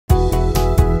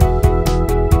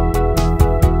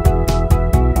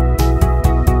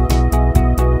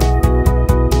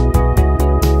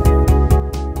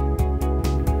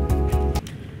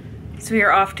So we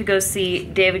are off to go see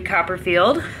David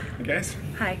Copperfield. Hey guys.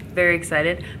 Hi. Very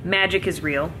excited. Magic is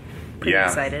real. Pretty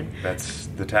excited. That's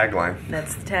the tagline.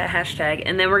 That's the hashtag.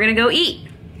 And then we're gonna go eat.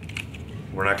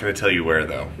 We're not gonna tell you where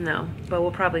though. No, but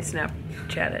we'll probably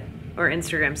Snapchat it or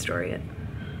Instagram story it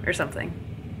or something.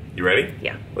 You ready?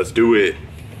 Yeah. Let's do it.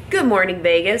 Good morning,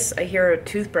 Vegas. I hear a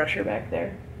toothbrusher back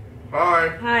there. Hi.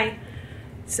 Hi.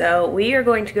 So we are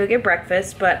going to go get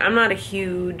breakfast, but I'm not a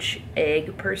huge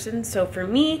egg person. So for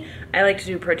me, I like to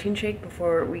do a protein shake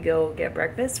before we go get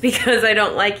breakfast because I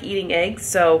don't like eating eggs.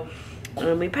 So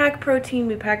we pack protein,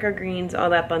 we pack our greens, all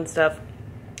that fun stuff.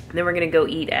 And then we're gonna go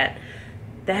eat at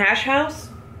the Hash House.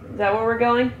 Is that where we're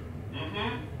going?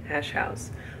 Mm-hmm. Hash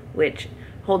House, which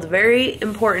holds a very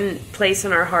important place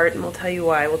in our heart, and we'll tell you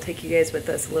why. We'll take you guys with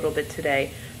us a little bit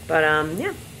today. But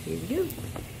yeah, here we go.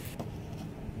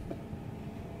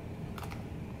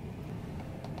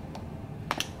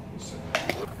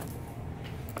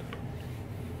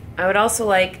 I would also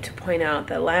like to point out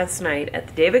that last night at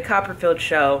the David Copperfield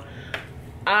show,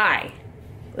 I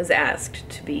was asked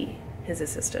to be his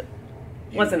assistant.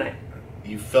 Wasn't I?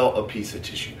 You felt a piece of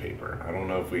tissue paper. I don't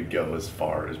know if we'd go as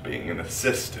far as being an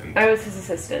assistant. I was his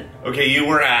assistant. Okay, you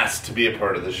were asked to be a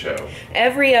part of the show.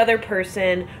 Every other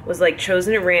person was like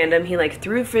chosen at random. He like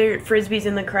threw frisbees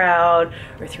in the crowd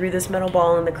or threw this metal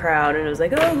ball in the crowd, and it was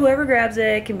like, oh, whoever grabs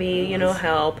it can be, you know,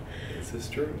 help. Is this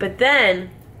true? But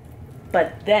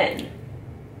then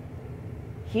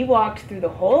he walked through the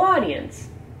whole audience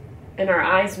and our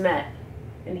eyes met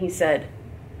and he said,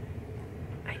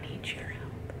 I need your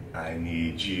help. I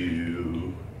need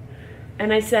you.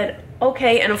 And I said,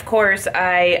 okay. And of course,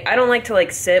 I don't like to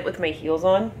like sit with my heels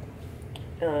on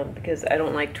because I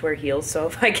don't like to wear heels. So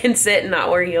if I can sit and not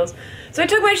wear heels. So I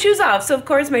took my shoes off. So of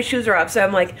course my shoes are off. So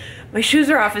I'm like, my shoes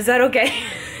are off. Is that okay?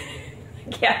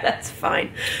 Yeah, that's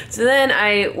fine. So then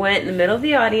I went in the middle of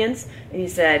the audience and he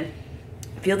said,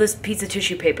 feel this piece of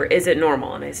tissue paper. Is it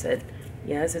normal? And I said,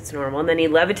 yes, it's normal. And then he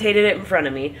levitated it in front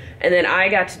of me. And then I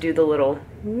got to do the little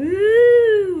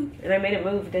woo. And I made it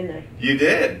move, didn't I? You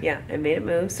did? Yeah, I made it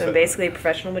move. So I'm basically a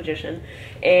professional magician.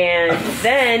 And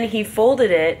then he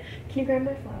folded it. Can you grab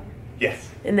my flower?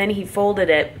 Yes. And then he folded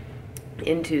it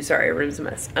into, sorry, our room's a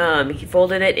mess. He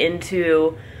folded it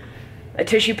into a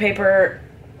tissue paper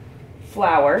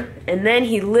flower, and then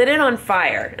he lit it on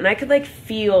fire, and I could like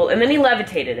feel, and then he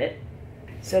levitated it.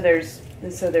 So there's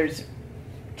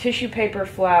tissue paper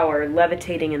flower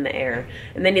levitating in the air,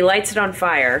 and then he lights it on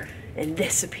fire, and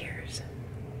this appears,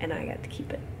 and I got to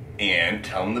keep it. And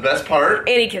tell him the best part.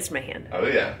 And he kissed my hand. Oh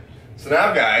yeah. So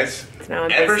now guys,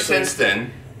 ever since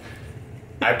then,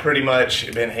 I pretty much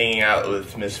been hanging out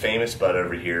with Miss Famous Butt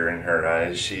over here in her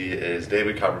eyes. She is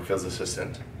David Copperfield's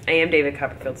assistant. I am David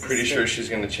Copperfield's assistant. Pretty sure she's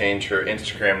going to change her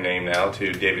Instagram name now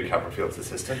to David Copperfield's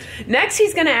assistant. Next,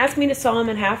 he's going to ask me to saw him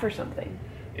in half or something.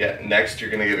 Yeah, next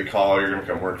you're going to get a call. You're going to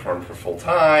come work for him for full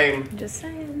time. I'm just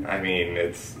saying. I mean,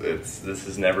 this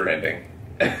is never ending.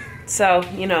 So,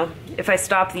 you know, if I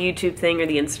stop the YouTube thing or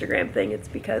the Instagram thing, it's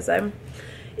because I'm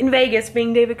in Vegas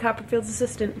being David Copperfield's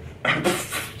assistant.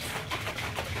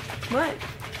 What?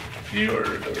 You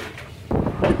are a dork.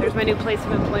 There's my new place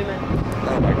of employment.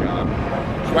 Oh my god.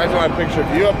 Why don't I have a picture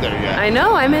of you up there yet? I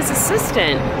know, I'm his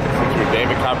assistant. You're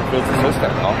David Copperfield's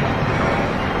assistant, huh?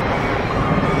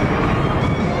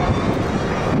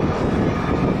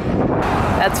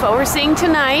 That's what we're seeing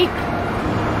tonight.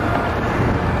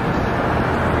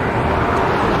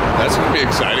 That's gonna be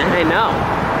exciting. I know.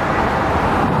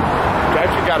 You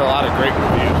actually got a lot of great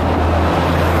reviews.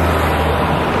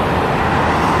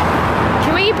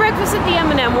 Can we eat breakfast at the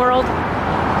M&M World?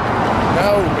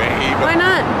 No, babe. Why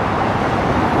not?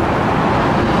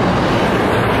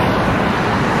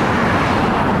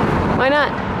 Why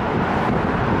not?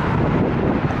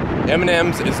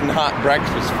 M&M's is not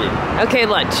breakfast food. Okay,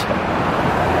 lunch.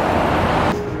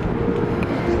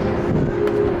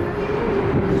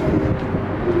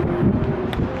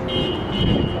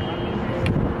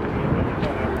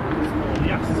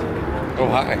 Oh,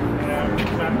 hi.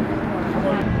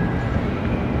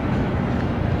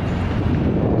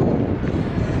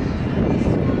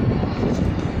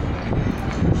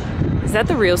 Is that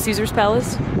the real Caesar's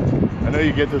Palace? I know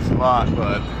you get this a lot,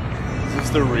 but is this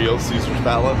the real Caesar's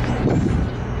Palace?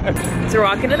 So we're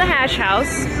walking to the Hash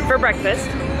House for breakfast.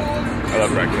 I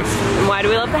love breakfast. And why do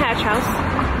we love the Hash House?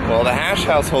 Well, the Hash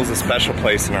House holds a special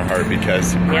place in our heart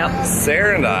because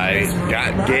Sarah and I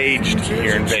got engaged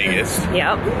here in Vegas.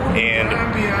 Yep. And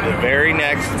the very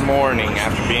next morning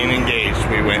after being engaged,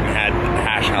 we went and had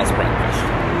Hash House breakfast.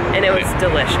 And it was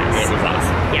delicious. It was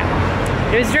awesome.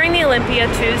 Yeah. It was during the Olympia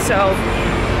too, so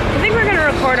I think we're gonna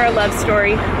record our love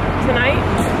story tonight.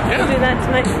 Yeah. We'll do that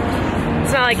tonight.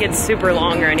 it's not like it's super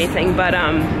long or anything, but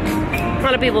a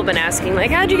lot of people have been asking,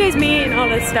 like, how'd you guys meet and all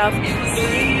this stuff.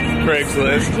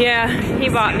 Craigslist. Yeah, he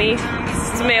bought me.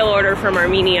 It's a mail order from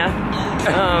Armenia.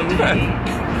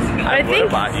 I would have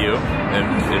bought you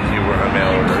if you were a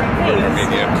mail order from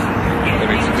Armenia. That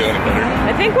makes you feel any better.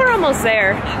 I think we're almost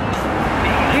there.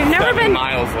 If you've never been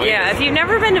miles later. Yeah, if you've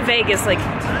never been to Vegas, like,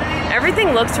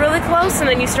 everything looks really close, and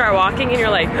then you start walking and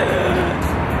you're like,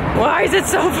 why is it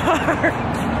so far?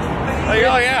 Like,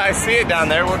 oh yeah, I see it down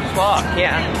there, we'll just walk.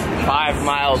 Yeah. 5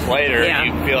 miles later, Yeah.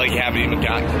 you feel like you haven't even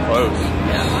gotten close.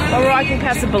 Yeah. Well, we're walking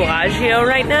past the Bellagio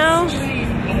right now,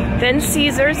 then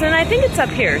Caesars, and I think it's up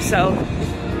here, so.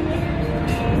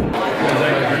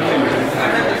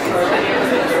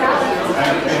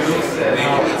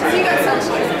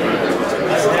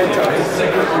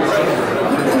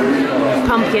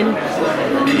 Pumpkin.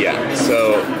 Yeah,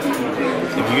 so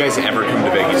if you guys ever come to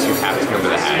Vegas, you have to come to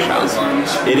the Hash House.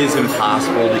 It is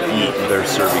impossible to eat their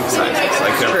serving sizes.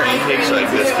 Like their pancakes are like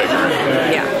this big.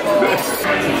 Yeah.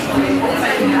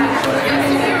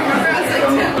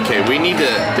 Okay, we need to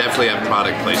definitely have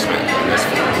product placement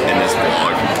in this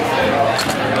vlog.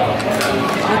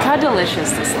 Look how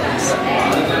delicious this looks.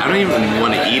 I don't even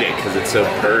want to eat it because it's so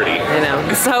purty. I know.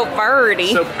 It's so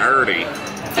purty. So purty.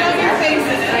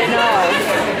 I know.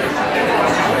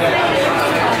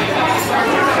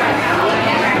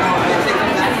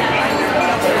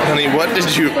 Honey, what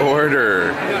did you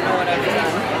order? I don't know what I've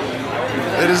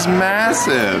done. It is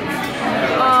massive.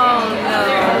 Oh no.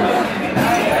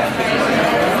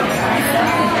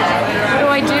 What do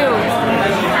I do?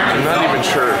 I'm not even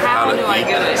sure how to do I eat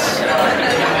do this.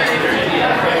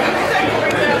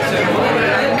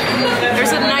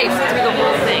 There's a knife through the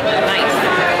whole thing. A knife.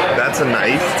 That's a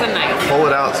knife? It's a knife. Pull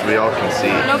it out so we all can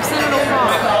see. Nope, then it'll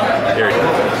fall. Here.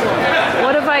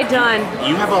 What have I done?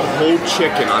 You have a whole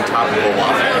chicken on top of a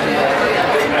waffle.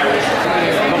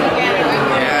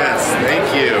 Yes,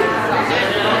 thank you.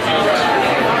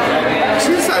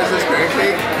 See the size of this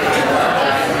pancake?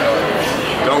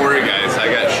 Don't worry guys, I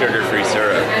got sugar-free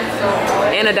syrup.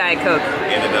 And a Diet Coke.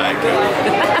 And a Diet Coke.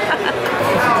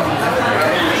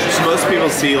 So most people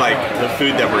see like the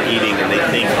food that we're eating and they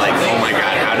think like, oh my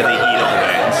god, how do they eat all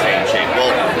that and stay in shape?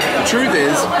 Well, the truth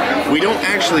is, we don't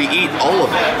actually eat all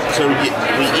of it. So we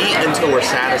eat until we're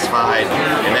satisfied,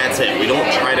 and that's it. We don't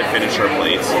try to finish our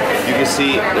plates. You can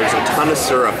see there's a ton of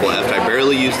syrup left. I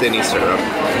barely used any syrup.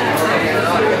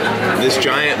 This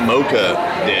giant mocha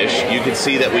dish, you can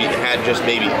see that we had just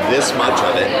maybe this much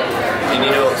of it. And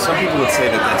you know, some people would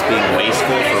say that that's being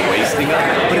wasteful for wasting it,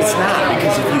 but it's not,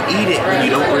 because if you eat it and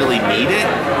you don't really need it,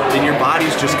 then your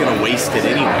body's just going to waste it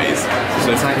anyways.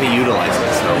 So it's not going to utilize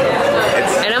it. So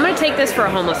and I'm going to take this for a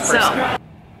homeless person. So,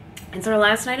 it's our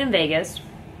last night in Vegas.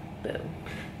 Boo.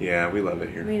 Yeah, we love it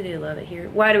here. We do love it here.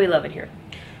 Why do we love it here?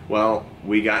 Well,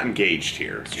 we got engaged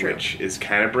here, which is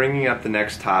kind of bringing up the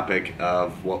next topic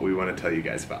of what we want to tell you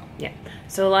guys about. Yeah.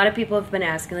 So a lot of people have been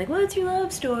asking, like, what's your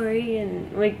love story?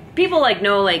 And like people like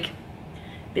know like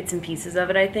bits and pieces of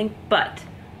it, I think, but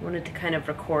I wanted to kind of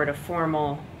record a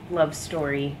formal love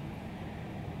story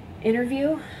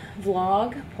interview,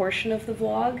 vlog, portion of the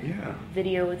vlog,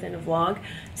 video within a vlog.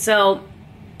 So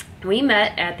we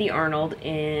met at the Arnold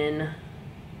in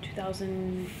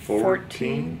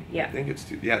 2014. Yeah, I think it's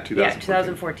 2014. Yeah,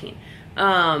 2014.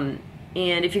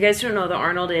 And if you guys don't know, the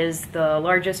Arnold is the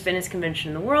largest fitness convention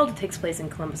in the world. It takes place in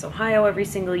Columbus, Ohio, every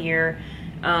single year.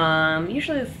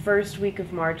 Usually the first week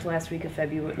of March, last weekend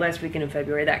of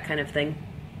February, that kind of thing.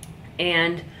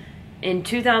 And in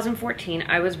 2014,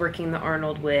 I was working the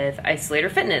Arnold with Isolator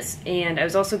Fitness, and I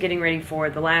was also getting ready for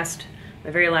my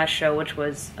very last show, which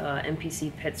was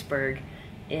MPC Pittsburgh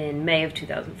in May of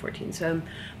 2014. So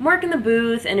I'm working the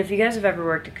booth, and if you guys have ever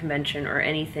worked a convention or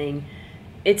anything,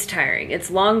 it's tiring. It's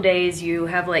long days. You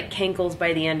have like cankles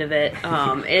by the end of it.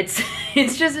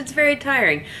 It's very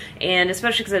tiring, and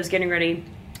especially because I was getting ready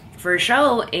for a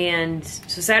show, and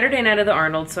so Saturday night of the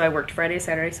Arnold, so I worked Friday,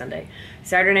 Saturday, Sunday.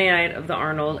 Saturday night of the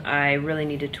Arnold, I really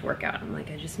needed to work out. I'm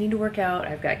like, I just need to work out.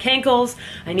 I've got cankles.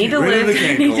 I need to lift.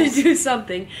 I need to do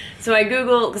something. So I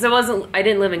Googled, because I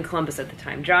didn't live in Columbus at the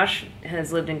time. Josh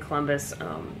has lived in Columbus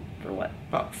for what?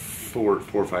 About four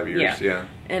or 5 years, yeah.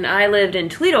 And I lived in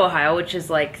Toledo, Ohio, which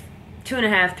is like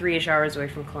 2.5, 3-ish hours away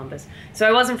from Columbus. So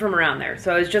I wasn't from around there.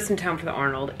 So I was just in town for the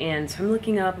Arnold. And so I'm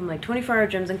looking up, I'm like, 24-hour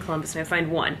gyms in Columbus, and I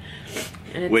find one.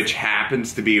 And which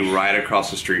happens to be right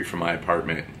across the street from my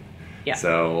apartment. Yeah.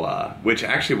 So, which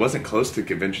actually wasn't close to the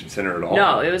convention center at all.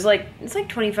 No, it's like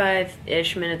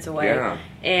 25-ish minutes away. Yeah.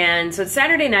 And so it's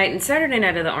Saturday night, and Saturday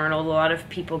night at the Arnold, a lot of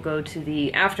people go to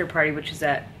the after party, which is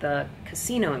at the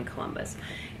casino in Columbus.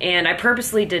 And I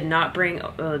purposely did not bring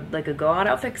like a go-out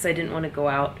outfit because I didn't want to go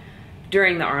out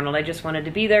during the Arnold. I just wanted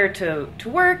to be there to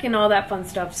work and all that fun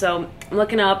stuff. So I'm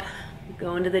looking up,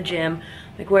 going to the gym,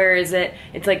 like, where is it?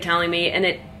 It's like telling me, and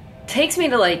it takes me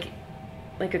to like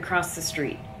across the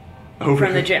street.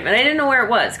 From the gym, and I didn't know where it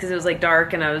was because it was like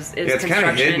dark and it was it's kind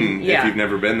of hidden if you've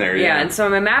never been there. Yeah, and so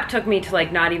my map took me to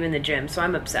like not even the gym, so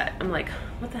I'm upset. I'm like,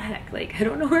 what the heck? Like, I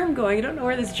don't know where I'm going. I don't know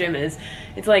where this gym is.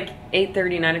 It's like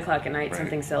 8:30, 9 o'clock at night,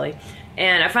 something silly.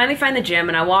 And I finally find the gym,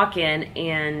 and I walk in,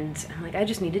 and I'm like, I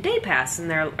just need a day pass,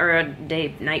 and or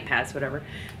a night pass, whatever.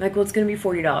 I'm like, well, it's gonna be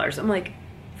 $40. I'm like,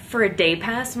 for a day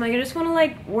pass? I'm like, I just want to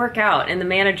like work out. And the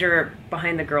manager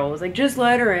behind the girl was like, just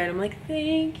let her in. I'm like,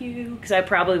 thank you, because I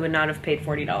probably would not have paid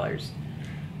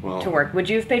 $40 to work. Would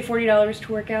you have paid $40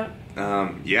 to work out?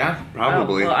 Yeah,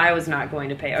 probably. Oh, well, I was not going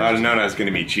to pay. If I would have known I was going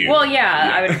to meet you. Well,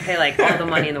 yeah, I would pay like all the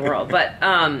money in the world. But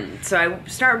so I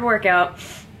started to work out.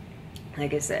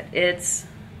 Like I said,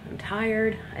 I'm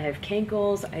tired. I have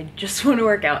cankles. I just want to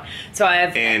work out. So I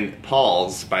have. And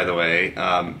Paul's, by the way,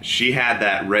 she had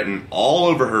that written all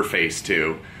over her face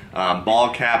too.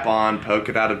 Ball cap on,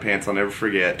 polka dotted pants. I'll never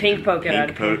forget. Pink polka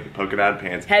dotted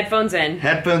pants. Headphones in.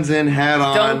 Hat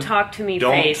on. Don't talk to me.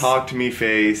 Don't talk to me.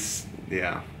 Face.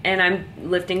 Yeah. And I'm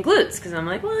lifting glutes because I'm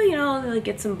like, well, like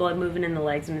get some blood moving in the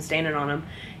legs and standing on them.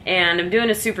 And I'm doing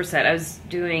a superset. I was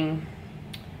doing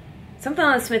something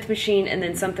on the Smith machine and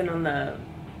then something on the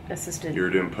assisted. You were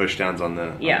doing push downs on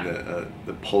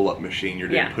the pull up machine. You're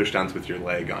doing push downs with your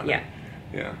leg on it.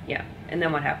 Yeah. And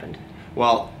then what happened?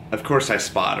 Well, of course I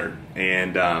spot her,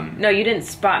 and no, you didn't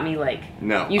spot me.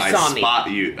 No, you saw me.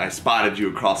 I spotted you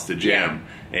across the gym,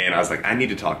 and I was like, I need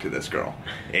to talk to this girl.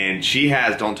 And she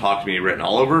has "Don't talk to me" written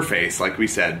all over her face, like we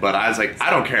said. But I was like, I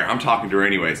don't care. I'm talking to her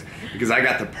anyways because I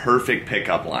got the perfect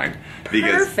pickup line.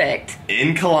 Perfect.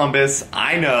 In Columbus,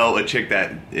 I know a chick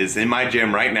that is in my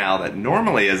gym right now that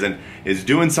normally isn't, is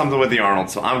doing something with the Arnold,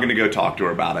 so I'm going to go talk to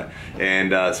her about it.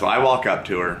 And so I walk up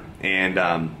to her, and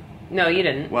no, you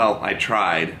didn't. Well, I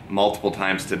tried multiple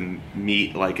times to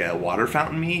meet like a water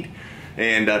fountain meet,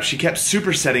 and she kept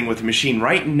supersetting with the machine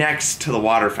right next to the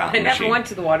water fountain machine. I never went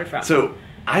to the water fountain. So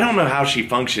I don't know how she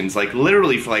functions. Like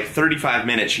literally for like 35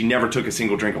 minutes, she never took a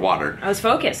single drink of water. I was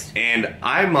focused. And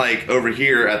I'm like over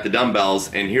here at the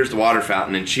dumbbells, and here's the water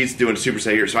fountain, and she's doing a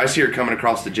superset here. So I see her coming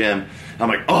across the gym. I'm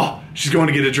like, oh, she's going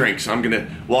to get a drink. So I'm going to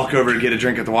walk over to get a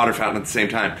drink at the water fountain at the same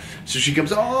time. So she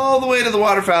comes all the way to the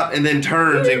water fountain and then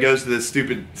turns and goes to this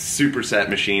stupid superset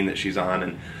machine that she's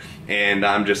on. And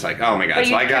I'm just like, oh my God. But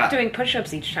you kept doing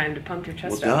push-ups each time to pump your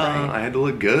chest up, right? I had to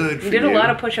look good. You did a lot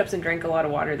of push-ups and drank a lot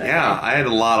of water that day. Yeah, I had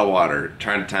a lot of water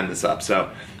trying to time this up. So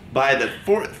by the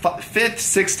fifth,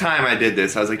 sixth time I did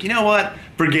this, I was like, you know what?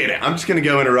 Forget it. I'm just going to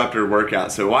go interrupt her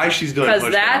workout. So while she's doing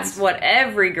push-downs, because that's what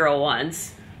every girl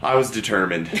wants. I was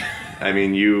determined. I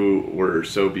mean, you were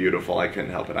so beautiful. I couldn't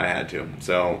help it. I had to.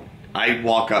 So I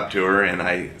walk up to her and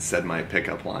I said my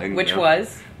pickup line. Which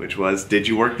was? Which was, did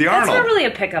you work the Arnold? That's not really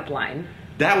a pickup line.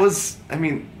 That was, I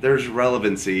mean, there's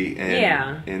relevancy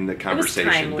in the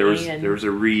conversation. There was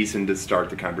a reason to start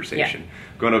the conversation.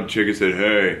 Going up to chick and said,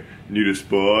 hey, need a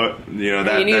spot? You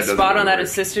need a spot on that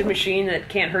assisted machine that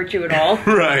can't hurt you at all?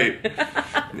 Right.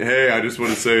 Hey, I just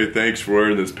want to say thanks for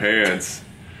wearing those pants.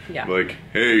 Yeah. Like,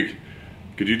 hey,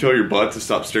 could you tell your butt to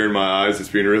stop staring in my eyes? It's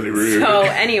being really rude. So,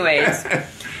 anyways.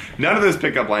 None of those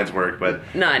pickup lines work, but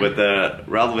none. With the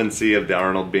relevancy of the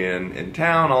Arnold being in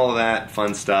town, all of that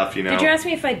fun stuff, you know. Did you ask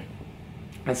me if I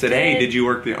said, hey, did you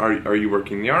work are you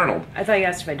working the Arnold? I thought you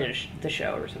asked if I did the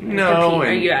show or something. No.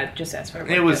 Or you just asked if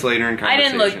I It was later in conversation. I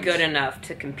didn't look good enough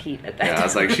to compete at that time. I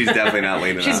was like, she's definitely not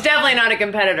lean enough. She's definitely not a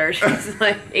competitor. She's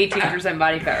like 18%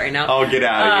 body fat right now. Oh, get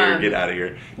out of here. Get out of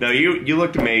here. No, you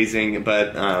looked amazing,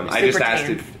 but I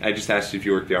just asked if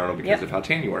you worked the Arnold because of how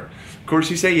tan you were. Of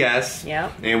course, you say yes.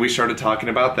 Yeah. And we started talking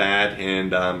about that,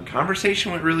 and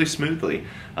conversation went really smoothly.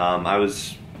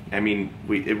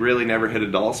 It really never hit a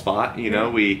dull spot. You know,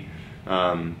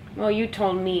 well, you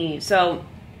told me. So,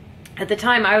 at the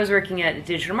time, I was working at a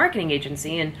digital marketing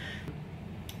agency, and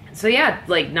so yeah,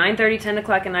 like 9:30, 10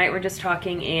 o'clock at night, we're just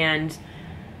talking, and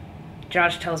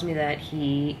Josh tells me that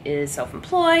he is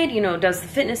self-employed, does the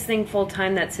fitness thing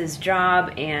full-time, that's his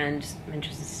job, and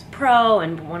mentions he's a pro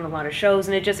and won a lot of shows,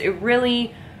 and it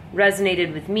really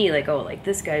resonated with me, like, oh, like,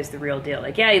 this guy's the real deal.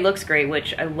 Like, yeah, he looks great,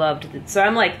 which I loved. So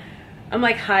I'm like, I'm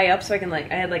like high up, so I can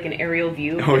like I had like an aerial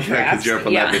view of Oh the yeah, traps. because you're up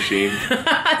on that machine. So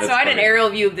I had an aerial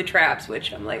view of the traps,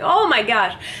 which I'm like, oh my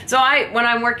gosh. So when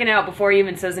I'm working out, before he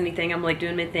even says anything, I'm like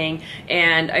doing my thing,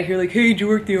 and I hear like, hey, did you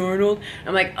work the Arnold?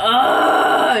 I'm like,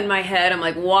 ugh, in my head. I'm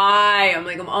like, why? I'm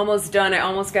like, I'm almost done. I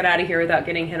almost got out of here without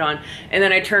getting hit on. And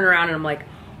then I turn around and I'm like,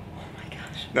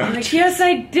 I'm like, yes,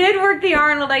 I did work the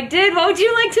Arnold. I did. What would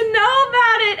you like to know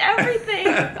about it? Everything.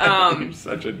 You're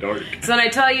such a dork. So then I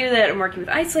tell you that I'm working with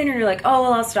Ice-Later, and you're like, oh,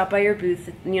 well, I'll stop by your booth,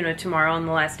 tomorrow on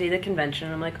the last day of the convention.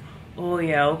 And I'm like, oh,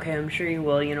 yeah, okay, I'm sure you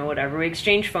will, whatever. We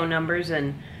exchange phone numbers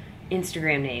and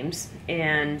Instagram names.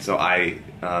 And so I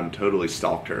totally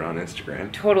stalked her on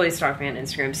Instagram. Totally stalked me on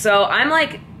Instagram. So I'm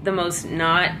like the most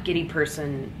not giddy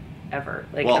person ever.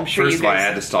 Like, well, I'm sure first you of all, I guys...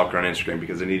 had to stalk her on Instagram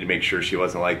because I needed to make sure she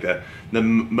wasn't like the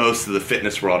most of the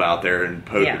fitness world out there and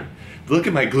look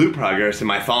at my glute progress and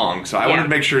my thong. So I wanted to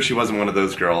make sure she wasn't one of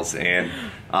those girls. And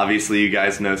obviously, you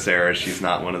guys know Sarah. She's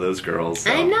not one of those girls.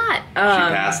 So I'm not. She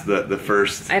passed the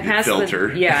first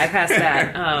filter. I passed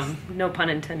that. No pun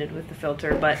intended with the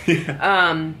filter, but.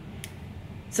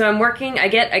 So I'm working. I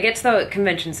get to the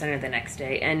convention center the next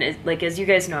day, and as you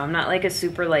guys know, I'm not like a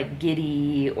super like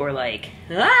giddy or like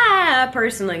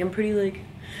person. Like I'm pretty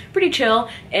chill.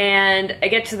 And I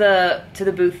get to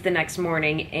the booth the next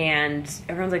morning, and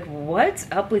everyone's like, "What's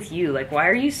up with you? Like, why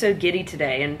are you so giddy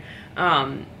today?" And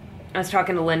I was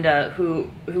talking to Linda, who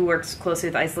works closely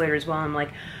with Ice-Later as well. And I'm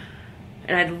like.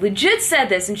 And I legit said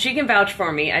this, and she can vouch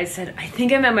for me. I said, I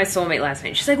think I met my soulmate last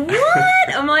night. She's like,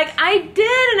 what? I'm like, I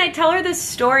did. And I tell her this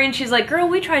story, and she's like, girl,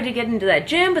 we tried to get into that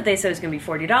gym, but they said it was going to be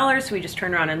 $40, so we just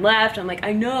turned around and left. I'm like,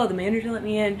 I know, the manager let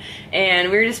me in. And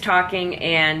we were just talking,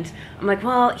 and I'm like,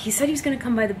 well, he said he was going to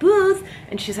come by the booth.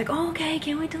 And she's like, oh, okay,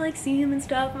 can't wait to, like, see him and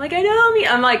stuff. I'm like, I know me.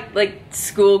 I'm like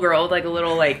schoolgirl with, like, a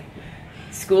little, like,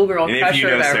 schoolgirl crush or whatever. If you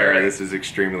know Sarah, this is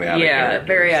extremely out of character. Yeah,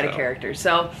 very out of character.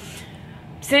 So...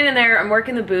 standing there, I'm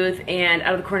working the booth, and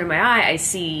out of the corner of my eye, I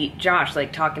see Josh,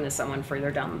 like, talking to someone further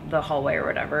down the hallway or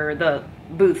whatever, or the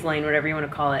booth lane, whatever you want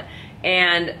to call it.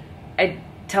 And I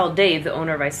tell Dave, the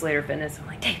owner of Ice-Later Fitness, I'm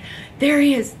like, Dave, there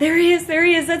he is,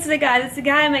 that's the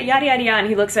guy, I'm at yada, yada, yada. And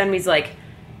he looks at me, he's like,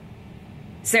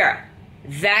 Sarah,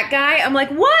 that guy? I'm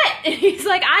like, what? And he's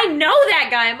like, I know that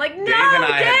guy. I'm like, no,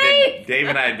 Dave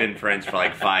and I had been friends for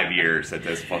like 5 years at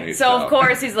this point. So of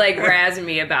course he's like razzing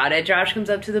me about it. Josh comes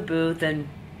up to the booth, and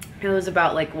it was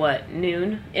about like what,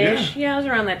 noon-ish? Yeah, it was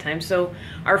around that time. So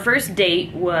our first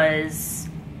date was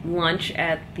lunch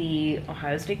at the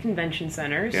Ohio State Convention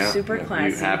Center. Yeah, super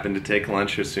classy. We happened to take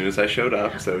lunch as soon as I showed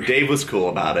up, so Dave was cool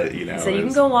about it, So you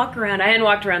can go walk around. I hadn't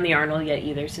walked around the Arnold yet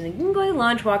either, so you can go to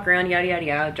lunch, walk around, yada yada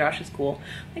yada. Josh is cool.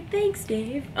 I'm like, thanks,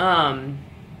 Dave.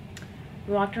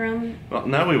 We walked around. Well,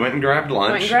 no, we went and grabbed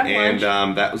lunch, and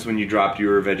that was when you dropped you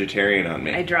were a vegetarian on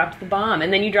me. I dropped the bomb,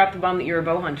 and then you dropped the bomb that you were a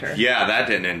bow hunter. Yeah, that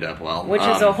didn't end up well. Which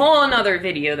is a whole nother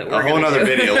video that we're going to do.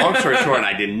 Video. Long story short,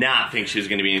 I did not think she was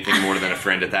going to be anything more than a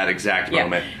friend at that exact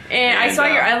moment. And I saw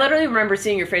I literally remember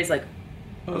seeing your face like,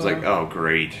 I was like, oh,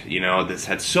 great. This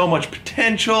had so much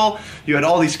potential. You had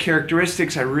all these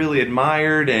characteristics I really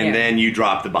admired, and then you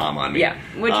dropped the bomb on me. Yeah,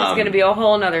 which is going to be a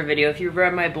whole nother video. If you've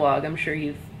read my blog, I'm sure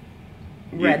you've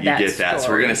read that get that. story. So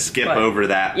we're going to skip over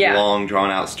that long,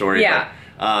 drawn-out story. Yeah.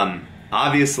 But,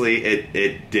 obviously,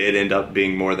 it did end up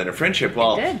being more than a friendship.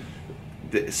 Well, it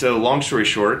did. So long story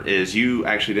short is you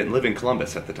actually didn't live in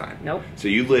Columbus at the time. Nope. So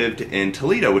you lived in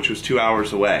Toledo, which was 2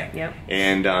 hours away. Yep.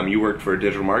 And you worked for a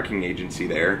digital marketing agency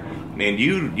there. And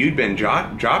you'd been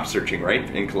job searching, right,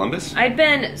 in Columbus?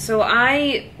 So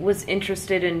I was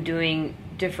interested in doing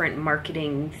different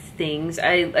marketing things.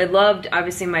 I loved,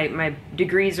 obviously my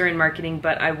degrees are in marketing,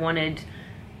 but I wanted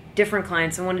different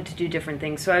clients. I wanted to do different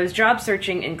things. So I was job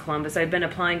searching in Columbus. I'd been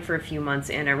applying for a few months,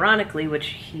 and ironically, which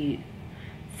he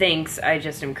thinks I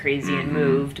just am crazy and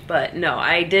moved, but no,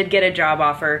 I did get a job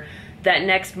offer that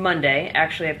next Monday,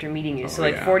 actually after meeting you.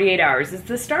 So 48 hours.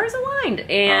 The stars aligned,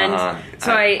 and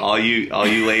all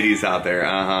you ladies out there,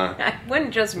 I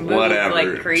wouldn't just move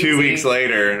like crazy. 2 weeks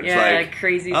later, it's like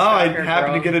crazy. Oh, I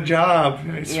happened to get a job.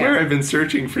 I swear I've been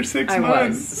searching for 6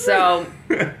 months. So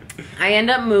I end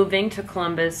up moving to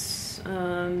Columbus.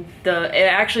 It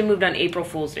actually moved on April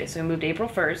Fool's Day, so I moved April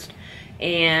 1st.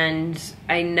 And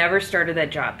I never started that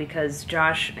job because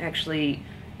Josh actually,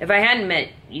 if I hadn't met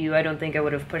you, I don't think I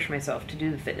would have pushed myself to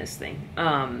do the fitness thing.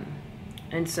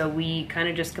 And so we kind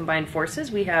of just combined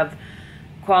forces. We have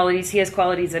qualities. He has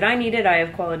qualities that I needed. I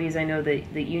have qualities I know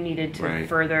that you needed to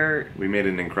further. We made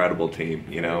an incredible team,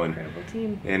 incredible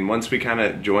team. And once we kind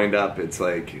of joined up, it's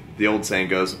like the old saying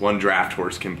goes, one draft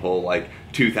horse can pull like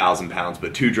 2,000 pounds,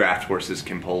 but 2 draft horses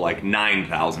can pull like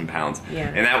 9,000 pounds.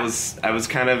 Yeah. And I was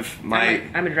kind of my...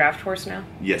 I'm a draft horse now?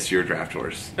 Yes, you're a draft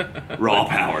horse. Raw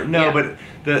power. No, Yeah.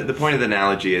 but the point of the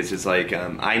analogy is like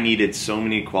I needed so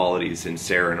many qualities in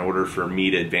Sarah in order for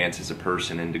me to advance as a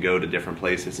person and to go to different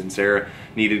places. And Sarah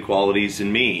needed qualities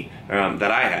in me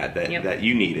that I had, that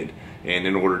you needed. And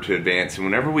in order to advance. And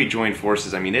whenever we joined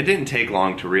forces, I mean, it didn't take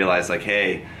long to realize, like,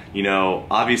 hey, you know,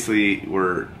 obviously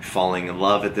we're falling in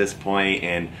love at this point,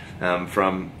 and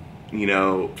from, you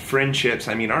know, friendships,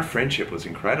 I mean, our friendship was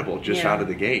incredible just out of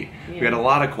the gate. We had a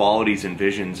lot of qualities and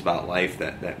visions about life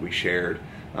that we shared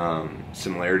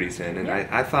similarities in, and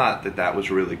I thought that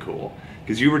was really cool.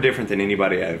 Because you were different than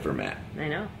anybody I ever met. I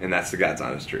know. And that's the God's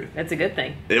honest truth. That's a good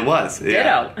thing. It was.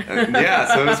 Yeah. Ditto.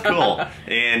 Yeah, so it was cool.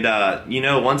 And, you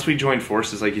know, once we joined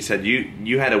forces, like you said,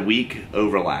 you had a week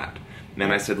overlap.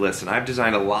 And I said, listen, I've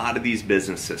designed a lot of these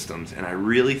business systems, and I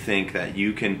really think that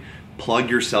you can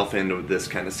plug yourself into this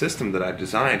kind of system that I've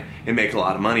designed and make a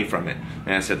lot of money from it.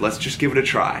 And I said, let's just give it a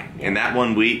try. And that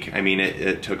 1 week, I mean,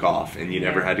 it took off, and you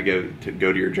never had to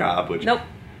go to your job, which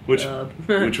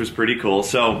was pretty cool.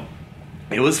 So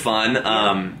it was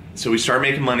fun. So we started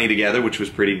making money together, which was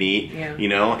pretty neat. Yeah. You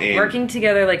know, and working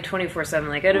together like 24/7.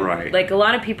 Like I don't like a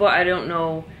lot of people. I don't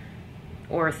know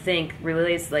or think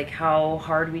realize like how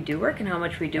hard we do work and how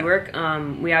much we do work.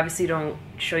 We obviously don't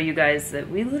show you guys that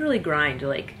we literally grind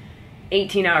like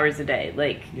 18 hours a day.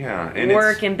 Like and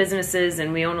work and businesses,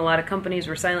 and we own a lot of companies.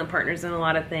 We're silent partners in a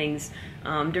lot of things.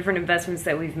 Different investments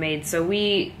that we've made. So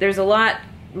there's a lot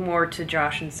more to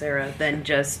Josh and Sarah than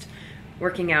just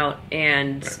working out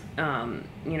and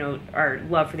you know, our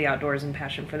love for the outdoors and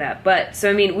passion for that. But so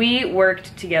I mean, we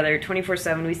worked together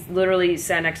 24/7. We literally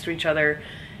sat next to each other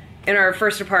in our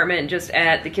first apartment, just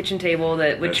at the kitchen table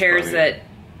with chairs that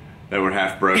were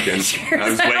half broken. I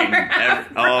was waiting.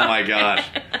 Oh my gosh!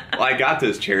 Well, I got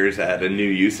those chairs at a new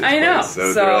usage place,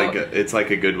 so they're like it's like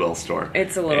a Goodwill store.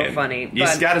 It's a little funny. You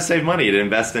just got to save money to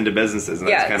invest into businesses, and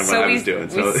that's kind of what I was doing.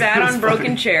 So we sat on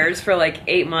broken chairs for like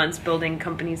 8 months, building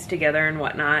companies together and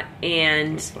whatnot,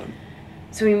 and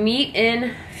so we meet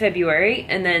in February,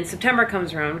 and then September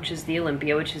comes around, which is the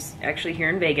Olympia, which is actually here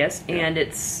in Vegas, and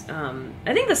it's,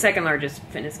 I think, the second largest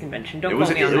fitness convention. Don't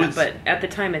quote me on that, but at the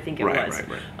time, I think it was.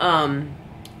 Right.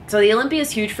 So the Olympia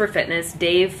is huge for fitness.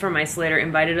 Dave from Isolator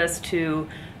invited us to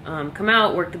come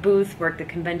out, work the booth, work the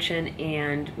convention,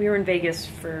 and we were in Vegas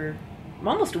for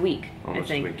almost a week, I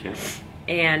think. Almost a week,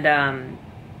 yeah. And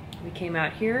we came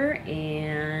out here,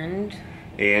 and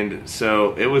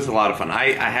so it was a lot of fun.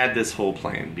 I had this whole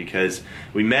plan because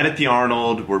we met at the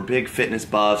Arnold. We're big fitness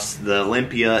buffs. The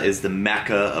Olympia is the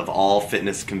mecca of all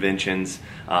fitness conventions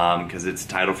because it's a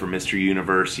title for Mr.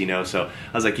 Universe, you know. So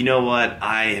I was like, you know what?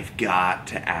 I have got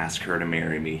to ask her to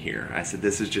marry me here. I said,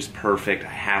 this is just perfect. I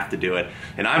have to do it.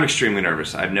 And I'm extremely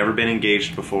nervous. I've never been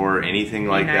engaged before, anything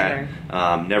like that.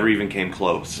 Never even came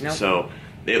close. Nope. So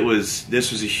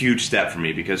this was a huge step for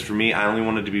me because for me, I only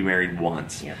wanted to be married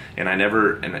once, and I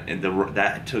never,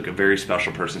 that took a very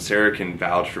special person. Sarah can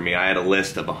vouch for me. I had a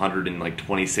list of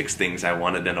 126 things I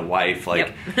wanted in a wife,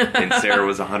 and Sarah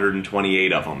was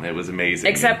 128 of them. It was amazing.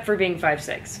 Except for being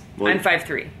 5'6". Well, I'm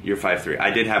 5'3". You're 5'3".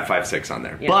 I did have 5'6" on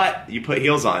there, but you put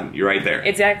heels on, you're right there.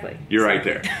 Exactly. You're right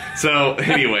there. So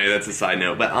anyway, that's a side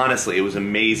note. But honestly, it was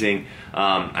amazing.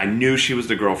 I knew she was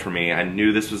the girl for me. I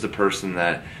knew this was the person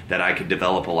that I could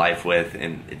develop a life with,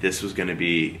 and this was going to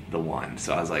be the one.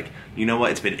 So I was like, you know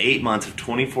what? It's been 8 months of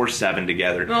 24/7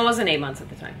 together. Well, it wasn't 8 months at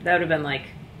the time. That would have been like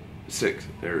 6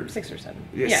 or 7.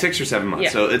 Yeah, 6 or 7 months. Yeah.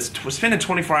 So it's spending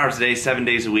 24 hours a day, 7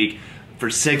 days a week for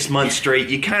 6 months straight.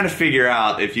 You kind of figure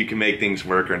out if you can make things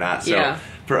work or not. So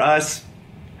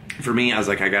for me, I was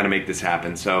like, I got to make this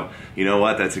happen. So, you know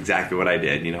what? That's exactly what I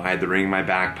did. You know, I had the ring in my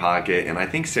back pocket, and I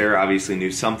think Sarah obviously knew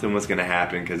something was going to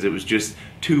happen because it was just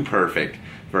too perfect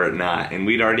for it not. And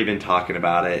we'd already been talking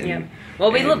about it. And,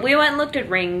 well, we went and looked at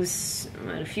rings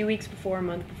a few weeks before, a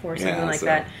month before, something like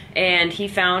that. And he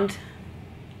found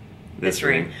this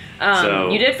ring. So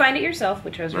you did find it yourself,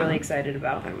 which I was really excited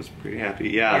about. I was pretty happy.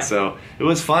 Yeah, so it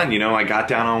was fun. You know, I got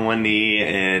down on one knee,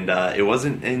 and it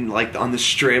wasn't in like on the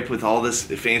strip with all this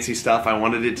fancy stuff. I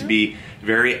wanted it to be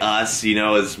very us. You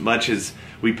know, as much as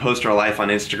we post our life on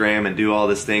Instagram and do all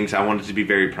these things, I wanted it to be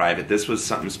very private. This was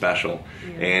something special,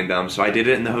 and so I did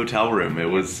it in the hotel room.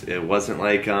 It wasn't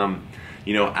like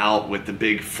you know, out with the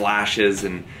big flashes,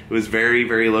 and it was very,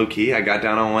 very low key. I got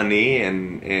down on one knee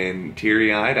and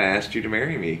teary eyed, I asked you to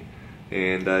marry me,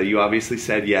 and you obviously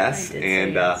said yes.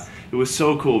 And it was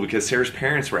so cool because Sarah's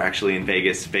parents were actually in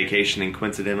Vegas vacationing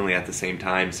coincidentally at the same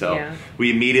time. So we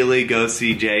immediately go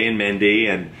see Jay and Mindy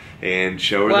and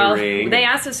show her the ring. They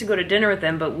asked us to go to dinner with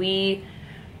them, but we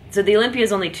So the Olympia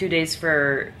is only 2 days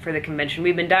for the convention.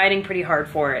 We've been dieting pretty hard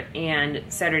for it, and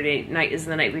Saturday night is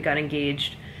the night we got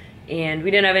engaged. And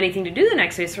we didn't have anything to do the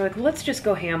next day, so we're like, well, let's just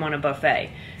go ham on a buffet.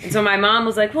 And so my mom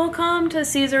was like, well, come to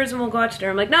Caesars and we'll go out to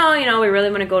dinner. I'm like, no, we really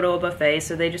want to go to a buffet.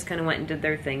 So they just kind of went and did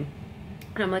their thing.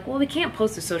 And I'm like, well, we can't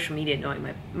post to social media knowing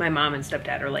my mom and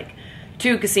stepdad are like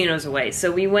 2 casinos away.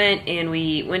 So we went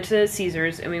to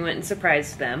Caesars and we went and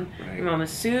surprised them. Right. My mom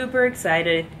was super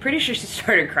excited. Pretty sure she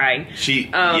started crying. She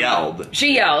yelled.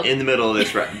 She yelled. In the middle of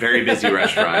this very busy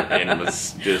restaurant and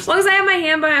was just... Well, because I had my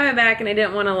hand behind my back and I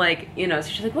didn't want to so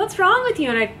she's like, what's wrong with you?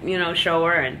 And I, show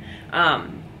her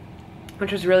and,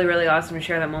 which was really, really awesome to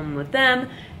share that moment with them.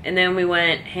 And then we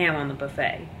went ham on the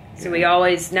buffet. So we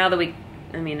always, now that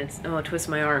twist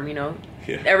my arm,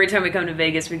 Yeah. Every time we come to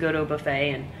Vegas, we go to a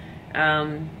buffet and...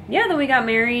 then we got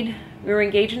married. We were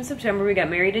engaged in September. We got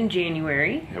married in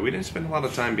January. Yeah, we didn't spend a lot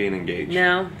of time being engaged.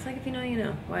 No. It's like, if you know, you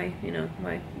know. Why,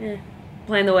 why?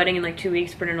 Plan the wedding in like 2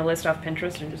 weeks, put in a list off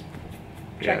Pinterest, and just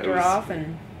checked her off.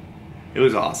 And it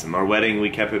was awesome. Our wedding, we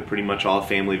kept it pretty much all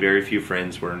family. Very few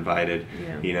friends were invited.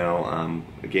 Yeah.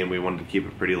 Again, we wanted to keep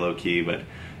it pretty low key,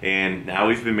 and now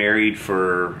we've been married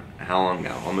for how long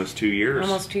now? Almost 2 years.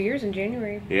 Almost 2 years in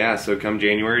January. Yeah. So come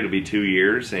January, it'll be 2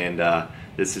 years, and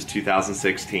this is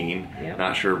 2016. Yep.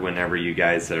 Not sure whenever you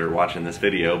guys are watching this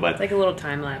video, but... It's like a little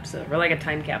time lapse, or like a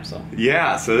time capsule.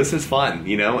 Yeah, so this is fun,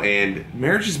 and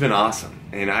marriage has been awesome.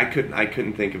 And I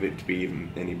couldn't think of it to be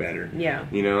even any better. Yeah.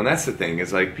 And that's the thing,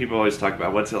 is like people always talk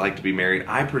about what's it like to be married.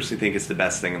 I personally think it's the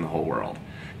best thing in the whole world.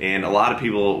 And a lot of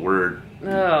people were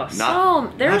there's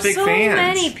so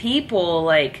many people,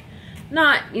 like,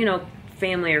 not,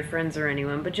 family or friends or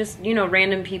anyone, but just,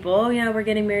 random people. Oh yeah, we're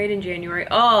getting married in January.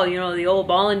 Oh, the old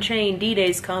ball and chain,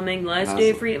 D-Day's coming, last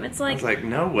day of freedom. It's like, I was like,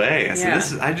 no way. I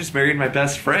said, I just married my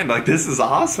best friend. Like, this is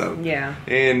awesome. Yeah.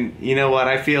 And you know what?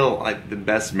 I feel like the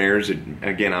best marriage,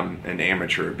 again, I'm an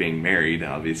amateur at being married.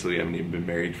 Obviously, I haven't even been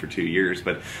married for 2 years.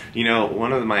 But,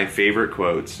 one of my favorite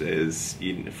quotes is,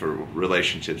 for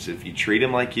relationships, if you treat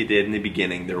them like you did in the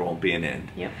beginning, there won't be an end.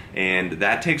 Yep. And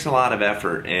that takes a lot of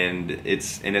effort. And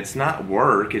it's not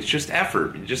work, it's just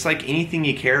effort. Just like anything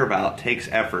you care about takes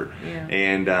effort. Yeah.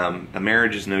 And a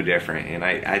marriage is no different. And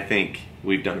I think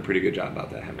we've done a pretty good job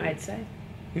about that, haven't we? I'd say.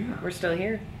 Yeah. We're still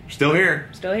here. Still here.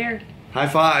 Still here. High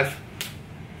five.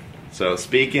 So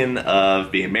speaking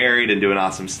of being married and doing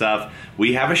awesome stuff,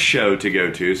 we have a show to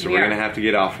go to, so we're going to have to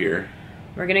get off here.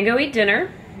 We're going to go eat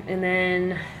dinner, and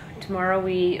then tomorrow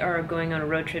we are going on a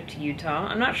road trip to Utah.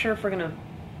 I'm not sure if we're going to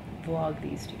vlog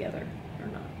these together or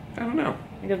not. I don't know.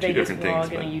 Like a Vegas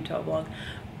vlog and a Utah vlog.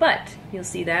 But you'll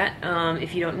see that.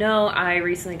 If you don't know, I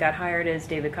recently got hired as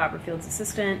David Copperfield's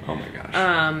assistant. Oh my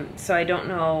gosh. So I don't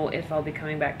know if I'll be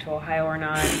coming back to Ohio or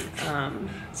not.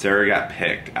 Sarah got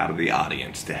picked out of the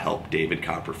audience to help David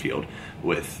Copperfield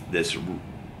with this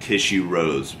tissue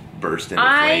rose burst into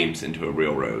flames into a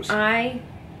real rose. I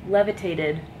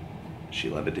levitated. She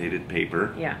levitated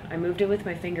paper. Yeah, I moved it with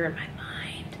my finger in my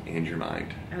mind. And your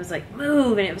mind. I was like,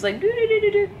 move, and it was like,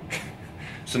 do-do-do-do-do.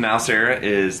 So now Sarah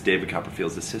is David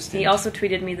Copperfield's assistant. He also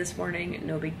tweeted me this morning,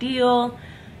 no big deal.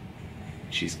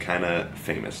 She's kind of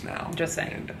famous now. Just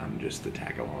saying. And I'm just the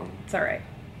tag along. It's all right.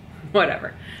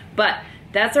 Whatever. But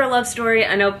that's our love story.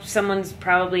 I know someone's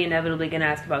probably inevitably going to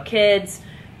ask about kids.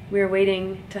 We're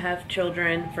waiting to have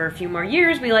children for a few more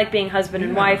years. We like being husband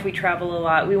and wife. We travel a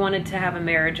lot. We wanted to have a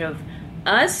marriage of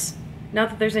us.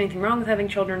 Not that there's anything wrong with having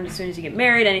children as soon as you get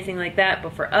married, anything like that.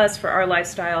 But for us, for our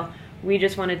lifestyle, we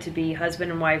just wanted to be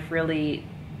husband and wife, really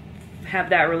have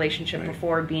that relationship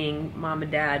before being mom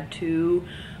and dad to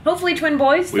hopefully twin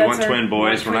boys. We want twin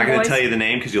boys. We're not going to tell you the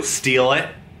name because you'll steal it.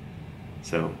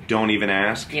 So don't even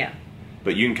ask. Yeah.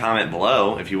 But you can comment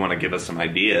below if you want to give us some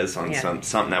ideas on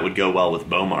something that would go well with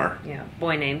Bowmar. Yeah,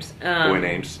 boy names. Boy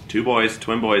names. 2 boys,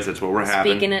 twin boys, that's what we're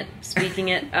having. Speaking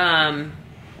it.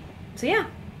 So yeah,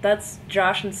 that's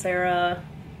Josh and Sarah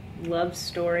love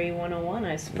story 101,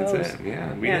 I suppose. That's it,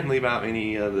 yeah. We didn't leave out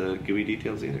any of the gooey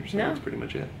details either, so that's pretty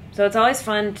much it. So it's always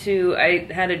fun to,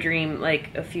 I had a dream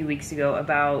like a few weeks ago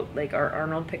about like our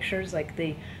Arnold pictures, like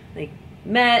they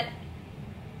met,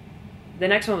 the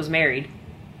next one was married,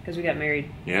 because we got married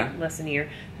less than a year.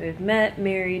 We've met,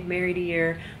 married a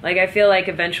year. Like, I feel like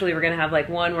eventually we're going to have, like,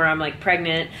 one where I'm, like,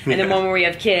 pregnant, and then one where we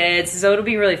have kids. So it'll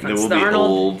be really fun. Then so we'll be Arnold,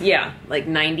 old. Yeah, like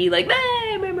 90, like,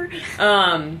 I remember.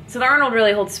 So the Arnold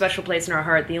really holds a special place in our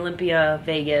heart. The Olympia,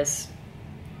 Vegas,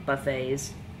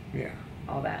 buffets. Yeah.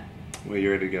 All that. Well, you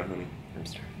ready to go, honey? I'm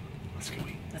starving. Let's go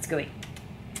eat. Let's go eat.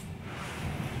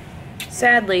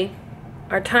 Sadly,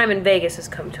 our time in Vegas has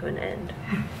come to an end.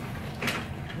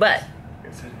 But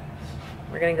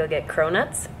we're gonna go get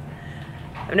cronuts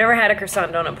I've never had a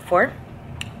croissant donut before.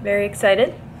 Very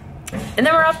excited. And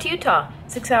then we're off to Utah.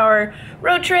 6-hour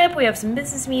road trip. We have some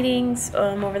business meetings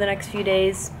over the next few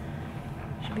days.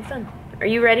 Should be fun. Are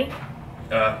you ready?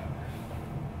 And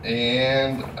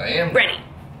I am ready.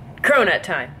 Cronut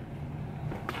time.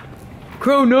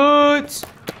 Cronuts!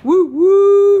 Woo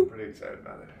woo! I'm pretty excited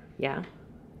about it. Yeah.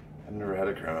 I've never had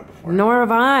a cronut before. Nor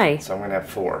have I. So I'm gonna have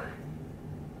 4.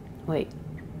 Wait.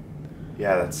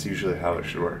 Yeah, that's usually how it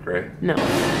should work, right? No.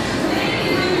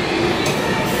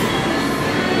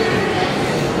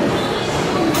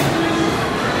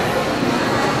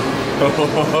 Ho ho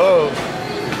ho ho!